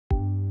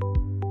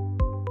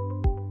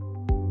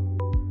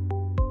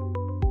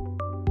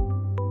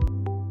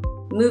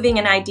Moving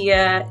an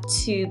idea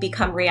to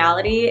become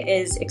reality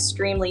is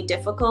extremely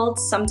difficult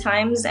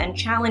sometimes and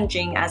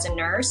challenging as a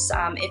nurse.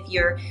 If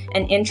you're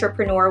an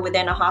entrepreneur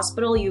within a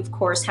hospital, you of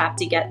course have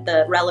to get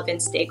the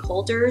relevant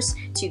stakeholders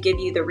to give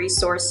you the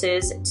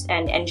resources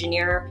and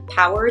engineer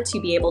power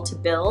to be able to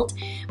build.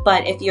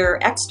 But if you're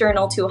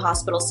external to a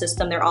hospital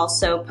system, there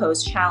also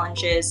pose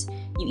challenges.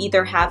 You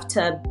either have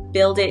to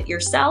build it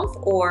yourself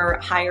or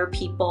hire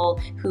people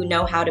who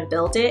know how to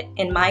build it.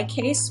 In my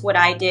case, what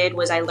I did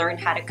was I learned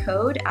how to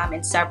code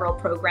in several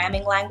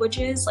programming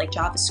languages like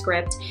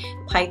JavaScript,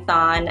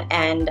 Python,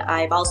 and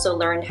I've also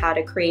learned how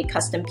to create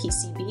custom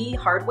PCB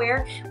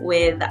hardware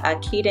with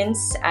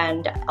Cadence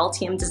and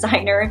Altium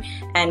Designer,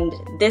 and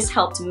this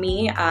helped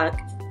me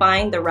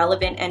find the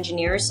relevant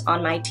engineers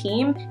on my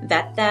team,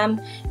 vet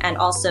them, and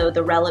also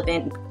the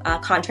relevant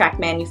contract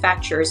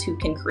manufacturers who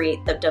can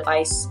create the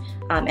device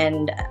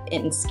and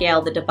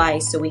scale the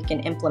device so we can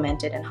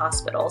implement it in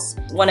hospitals.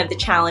 One of the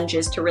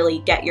challenges to really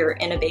get your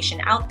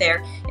innovation out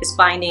there is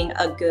finding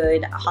a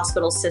good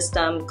hospital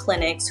system,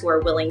 clinics who are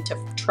willing to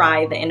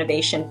try the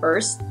innovation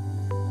first.